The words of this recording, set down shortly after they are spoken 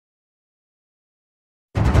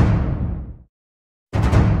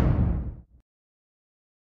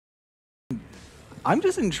I'm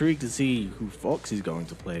just intrigued to see who Foxy's going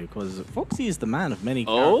to play, because Foxy is the man of many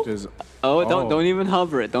characters. Don't even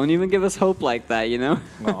hover it. Don't even give us hope like that, you know?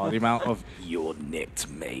 Oh, the amount of "you're nicked,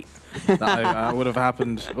 mate" that would have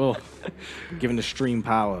happened. Oh, given the stream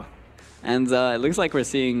power. And it looks like we're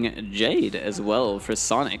seeing Jade as well for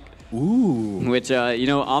Sonic. Ooh. Which, you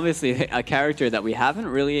know, obviously a character that we haven't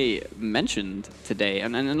really mentioned today.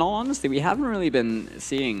 And in all honesty, we haven't really been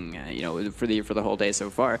seeing, you know, for the whole day so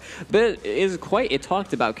far. But it is quite a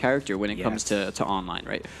talked about character when it comes to online,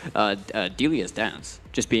 right? Delia's Dance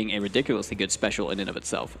just being a ridiculously good special in and of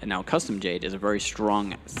itself. And now Custom Jade is a very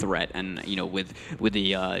strong threat. And, you know, with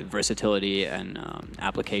the versatility and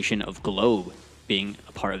application of Glow being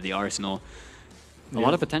a part of the arsenal, a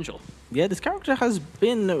lot of potential. Yeah, this character has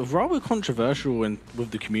been rather controversial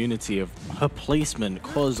with the community of her placement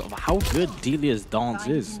because of how good Delia's Dance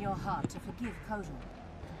is.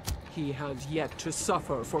 He has yet to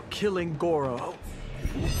suffer for killing Goro.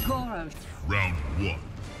 Goro. Round 1.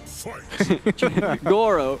 Fight.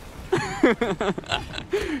 Goro.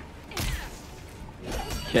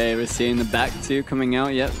 Okay, we're seeing the back two coming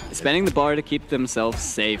out. Yep, spending the bar to keep themselves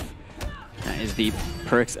safe. That is the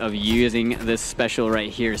perks of using this special right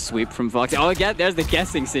here. Sweep from Foxy. Oh, again, there's the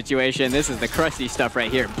guessing situation. This is the crusty stuff right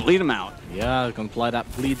here. Bleed them out. Yeah, gonna apply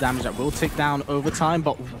that bleed damage that will tick down over time,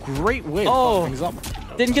 but great way to fuck things up.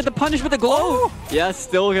 Didn't get the punish with the glow. Yeah,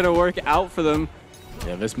 still gonna work out for them.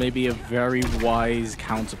 Yeah, this may be a very wise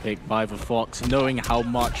counter pick by the Fox, knowing how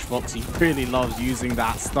much Foxy really loves using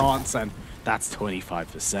that stance, and that's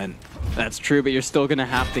 25%. That's true, but you're still gonna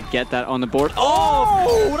have to get that on the board.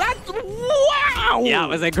 Oh, that's wow! Yeah, it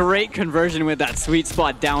was a great conversion with that sweet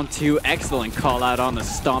spot down two. Excellent call out on the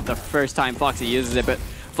stomp the first time Foxy uses it, but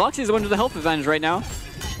Foxy's the one with the health advantage right now.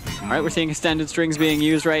 All right, we're seeing extended strings being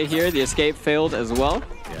used right here. The escape failed as well.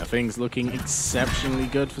 Yeah, things looking exceptionally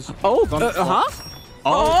good for. He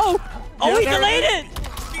delayed it.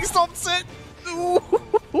 He stops it.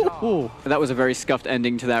 That was a very scuffed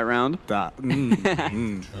ending to that round.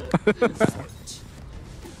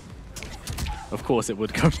 Of course, it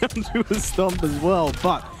would come down to a stomp as well,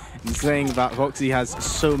 but in saying that Foxy has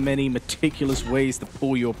so many meticulous ways to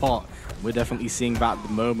pull you apart, we're definitely seeing that at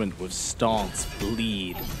the moment with stance,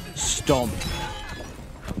 bleed, stomp.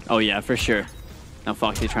 Oh yeah, for sure. Now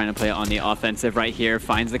Foxy trying to play it on the offensive right here,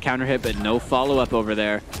 finds the counter hit, but no follow-up over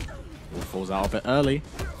there. Falls out of it early.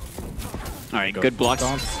 All right, good blocks.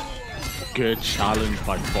 Stance. Good challenge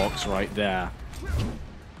by Fox right there.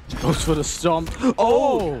 Goes for the stomp.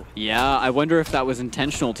 Oh! Yeah, I wonder if that was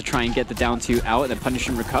intentional to try and get the down two out and then punish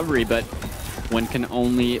and recovery, but one can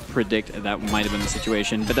only predict that might have been the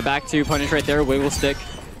situation. But the back two punish right there, wiggle stick,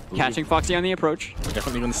 catching Foxy on the approach. We're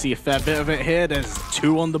definitely going to see a fair bit of it here. There's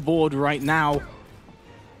two on the board right now.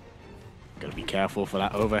 Gotta be careful for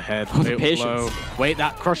that overhead patience. blow. Wait,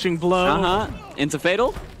 that crushing blow. Into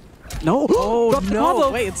fatal? No. Oh, Got the no.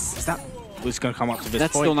 combo. Wait, is that who's going to come up to this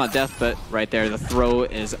That's point? still not death, but right there, the throw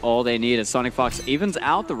is all they need as SonicFox evens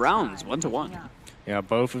out the rounds 1-1. Yeah,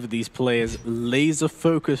 both of these players laser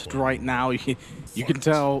focused right now. You can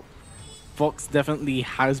tell Fox definitely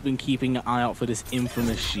has been keeping an eye out for this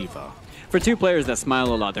infamous Shiva. For two players that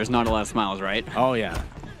smile a lot, there's not a lot of smiles, right? Oh, yeah.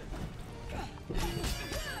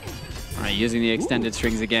 All right, using the extended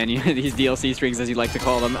strings again, these DLC strings as you like to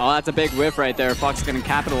call them. Oh, that's a big whiff right there. Fox is going to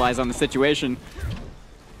capitalize on the situation.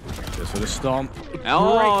 Just for the stomp.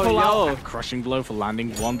 Oh, yo. Crushing blow for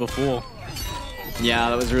landing one before. Yeah,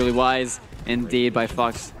 that was really wise indeed by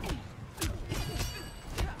Fox.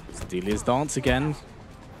 It's Delia's Dance again.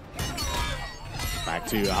 Back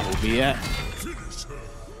to that will be it.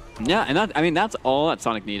 Yeah, and that, I mean, that's all that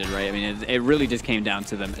Sonic needed, right? I mean, it really just came down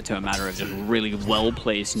to a matter of just really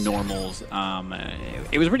well-placed normals.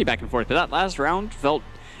 It was really back and forth, but that last round felt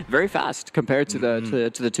very fast compared to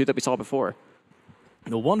the two that we saw before.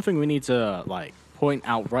 The one thing we need to point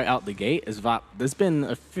out right out the gate is that there's been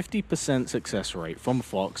a 50% success rate from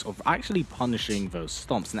Fox of actually punishing those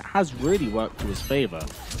stomps, and it has really worked to his favor.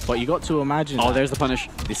 But you got to imagine. Oh, there's the punish.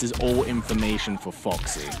 This is all information for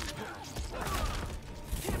Foxy.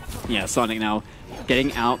 Yeah, Sonic now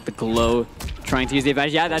getting out the glow, trying to use the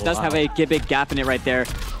advantage. Yeah, that does have a big gap in it right there.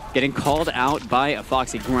 Getting called out by a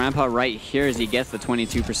Foxy. Grampa right here as he gets the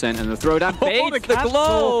 22% and the throwdown baits the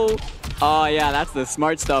glow. Oh yeah, that's the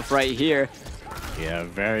smart stuff right here. Yeah,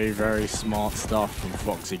 very, very smart stuff from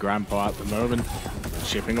Foxy Grampa at the moment.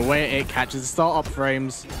 Chipping away at it, catches the startup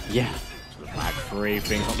frames. Yeah. So the back three,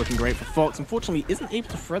 things not looking great for Fox. Unfortunately, isn't able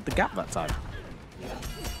to thread the gap that time.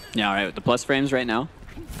 Yeah, all right, with the plus frames right now.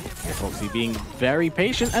 Yeah, Foxy being very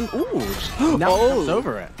patient and now it's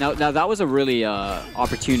over it. Now that was a really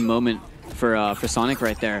opportune moment for Sonic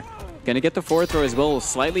right there. Gonna get the forward throw as well,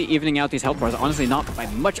 slightly evening out these health bars. Honestly, not by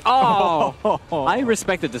much. Oh! I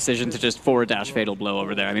respect the decision to just forward dash fatal blow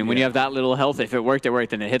over there. I mean, when you have that little health, if it worked, it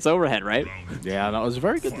worked, and it hits overhead, right? Yeah, that was a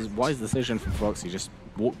very good, wise decision from Foxy. Just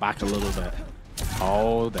walk back a little bit.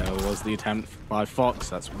 Oh, there was the attempt by Fox.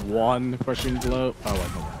 That's one pushing blow. Oh,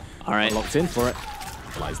 wait, no. All right. Locked in for it.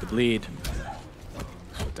 Applies the bleed.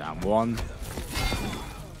 Down one.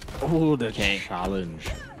 Oh, the challenge.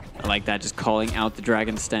 I like that, just calling out the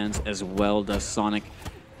dragon stance as well does Sonic.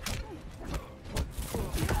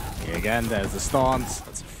 Okay, again, there's the stance.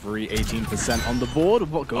 That's a free 18% on the board.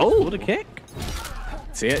 What goes for the kick?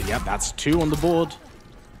 See it? Yep, that's 2 on the board.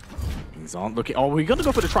 Things aren't looking. Oh, we're gonna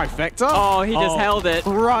go for the trifecta. Oh, he just held it.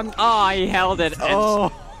 Run. Oh, he held it. And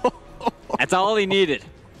Oh. that's all he needed.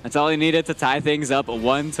 That's all he needed to tie things up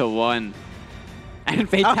 1-1. And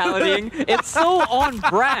fatalitying, it's so on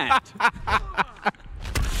brand.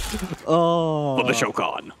 Oh. For the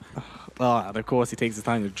Shokan. Oh, and of course he takes the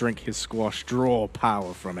time to drink his squash, draw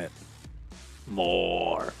power from it.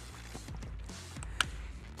 More.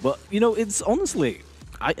 But, you know, it's honestly,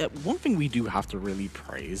 one thing we do have to really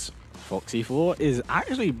praise Foxy for is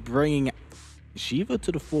actually bringing Shiva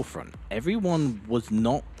to the forefront. Everyone was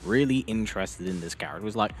not really interested in this character. It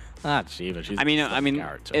was like, Shiva, she's I mean,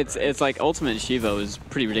 character, it's right? it's like Ultimate Shiva was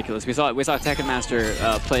pretty ridiculous. We saw Tekken Master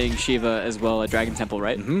playing Shiva as well at Dragon Temple,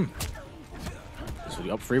 right? Mm-hmm. So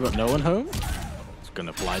the up 3, but no one home. It's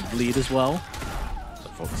gonna apply the bleed as well. So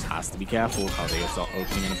Fox has to be careful how they start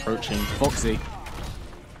opening and approaching. Foxy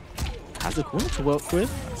has a corner to work with.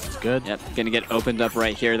 This is good. Yep, gonna get opened up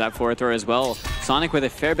right here, that forward throw as well. Sonic with a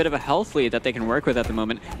fair bit of a health lead that they can work with at the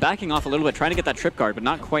moment. Backing off a little bit, trying to get that trip guard, but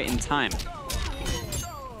not quite in time.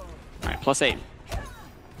 All right, +8.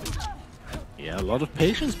 Yeah, a lot of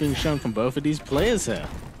patience being shown from both of these players here.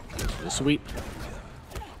 The sweep.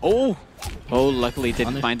 Oh! Oh, luckily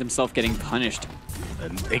didn't find himself getting punished.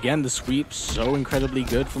 And again, the sweep so incredibly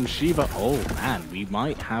good from Shiva. Oh man, we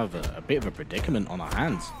might have a bit of a predicament on our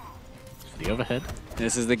hands. For the overhead.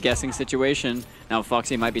 This is the guessing situation. Now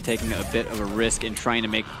Foxy might be taking a bit of a risk in trying to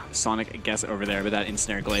make Sonic guess over there, but that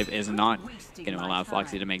ensnare glaive is not going to allow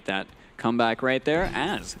Foxy to make that comeback right there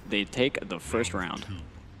as they take the first round.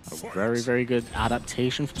 A very, very good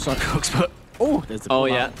adaptation from SonicFox, but oh, there's the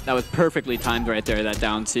yeah, that was perfectly timed right there, that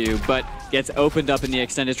down 2, but gets opened up in the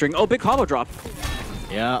extended string. Oh, big combo drop.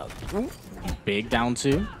 Yeah, big down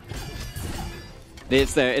 2.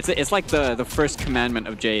 It's there. It's like the first commandment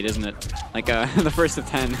of Jade, isn't it? Like the first of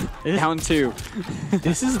 10, down 2.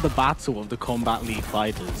 This is the battle of the Combat League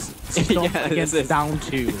fighters. Stop against down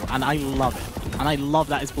 2, and I love it. And I love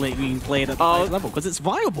that it's being played at the highest level because it's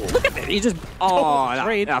viable. Look at it. He just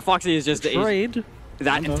trade. Foxy is just trade.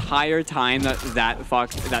 That entire time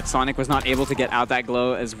that Sonic was not able to get out that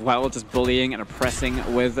glow as well, just bullying and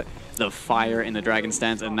oppressing with the fire in the dragon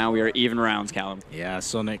stance, and now we are even rounds, Callum. Yeah,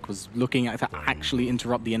 Sonic was looking at to actually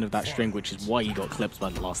interrupt the end of that string, which is why he got clipped by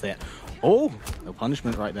the last hit. Oh, no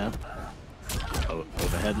punishment right there.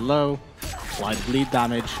 Overhead low, applied bleed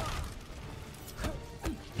damage.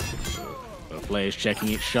 Both players checking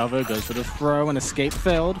each other, goes for the throw, and escape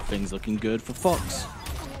failed. Things looking good for Fox.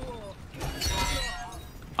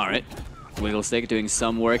 All right, Wiggle Stick doing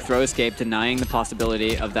some work, throw escape, denying the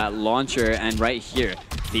possibility of that launcher, and right here,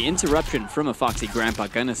 the interruption from a Foxy Grampa,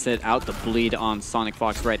 gonna sit out the bleed on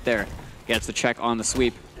SonicFox right there. Gets the check on the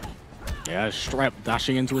sweep. Yeah, Strap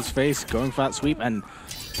dashing into his face, going for that sweep, and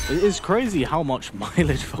it is crazy how much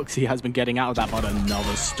mileage Foxy has been getting out of that, but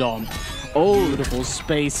another stomp. Oh, beautiful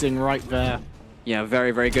spacing right there. Yeah, very,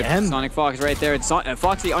 very good from SonicFox right there. And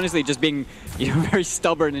Foxy honestly just being, very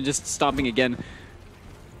stubborn and just stomping again.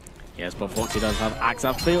 Yes, but Foxy does have axe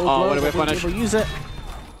out fatal. Oh, what a whip punish. Use it.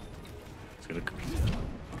 It's gonna...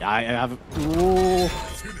 I have... Ooh.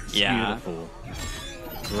 Yeah. Beautiful.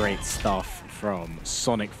 Great stuff from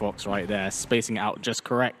SonicFox right there. Spacing out just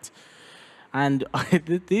correct. And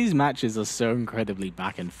these matches are so incredibly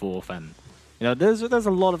back and forth. And, there's a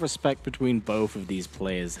lot of respect between both of these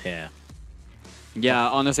players here. Yeah,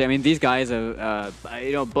 honestly, I mean, these guys have,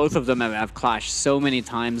 both of them have clashed so many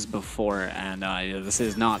times before, and this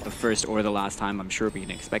is not the first or the last time I'm sure we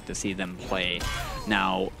can expect to see them play.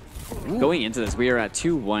 Now, going into this, we are at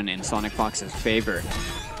 2-1 in SonicFox's favor.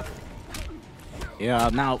 Yeah,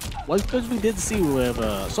 now, because we did see with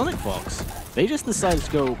SonicFox, they just decided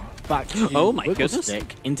to go back to Wiggle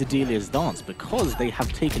Stick into Delia's dance because they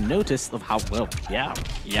have taken notice of how well,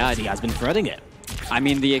 he has been threading it. I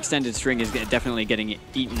mean, the extended string is definitely getting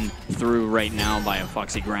eaten through right now by a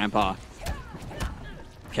Foxy Grampa.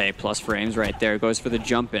 Okay, plus frames right there. Goes for the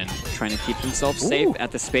jump in, trying to keep himself safe.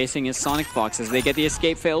 At the spacing is SonicFox as they get the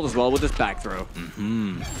escape failed as well with his back throw.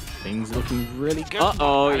 Things looking really good.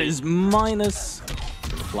 Uh-oh. That is minus.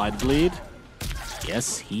 Applied bleed.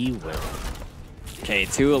 Yes, he will. Okay,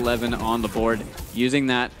 2-11 on the board. Using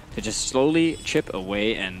that to just slowly chip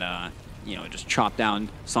away and, you know, just chop down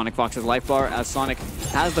SonicFox's life bar as Sonic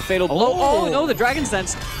has the fatal blow. Oh, no, the Dragon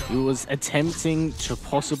Sense. He was attempting to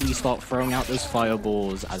possibly start throwing out those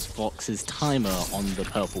fireballs as Fox's timer on the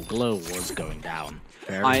purple glow was going down.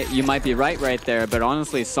 You might be right there, but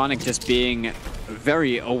honestly, Sonic just being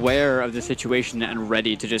very aware of the situation and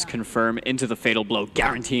ready to just confirm into the fatal blow,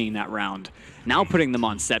 guaranteeing that round. Now putting them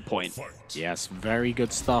on set point. Yes, very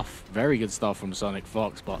good stuff. Very good stuff from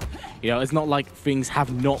SonicFox, but, you know, it's not like things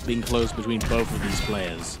have not been close between both of these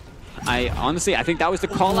players. Honestly, I think that was the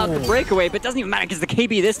call out, the breakaway, but it doesn't even matter because the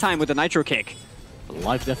KB this time with the Nitro kick. The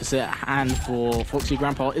life deficit at hand for Foxy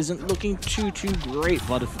Grampa isn't looking too great,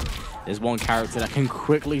 but if there's one character that can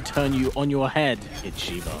quickly turn you on your head, it's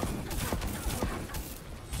Shiba.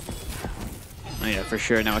 Oh yeah, for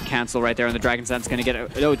sure. Now a cancel right there, and the Dragon Sense going to get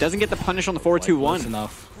it. No, it doesn't get the punish on the 4-2-1.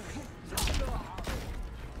 Enough.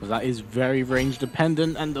 But that is very range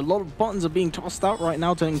dependent, and a lot of buttons are being tossed out right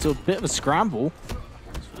now, turning into a bit of a scramble.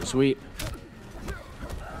 For the sweep.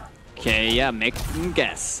 Okay, yeah, make them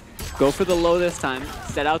guess. Go for the low this time.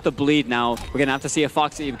 Set out the bleed now. We're going to have to see a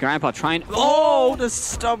Foxy Grampa try and... Oh, the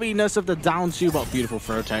stubbiness of the down two, but beautiful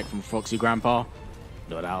throw tech from Foxy Grampa.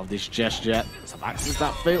 Not out of this just yet. So axes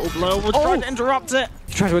that fatal blow. We'll try to interrupt it.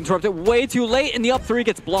 Try to interrupt it way too late, and the up three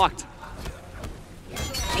gets blocked.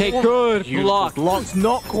 Okay, good block. Block's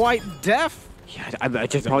not quite deaf. Yeah, I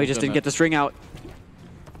probably just didn't get the string out.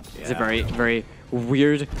 Yeah. It's a very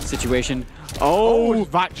weird situation. Oh,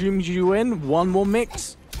 vacuums you in. One more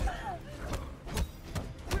mix.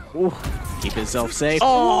 Ooh, keep yourself safe.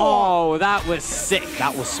 Oh, that was sick.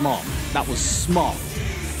 That was smart. That was smart.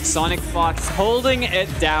 SonicFox holding it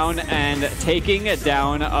down and taking it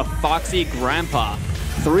down a Foxy Grampa.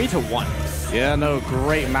 3-1. Yeah, no,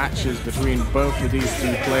 great matches between both of these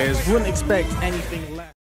two players. Wouldn't expect anything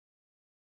less.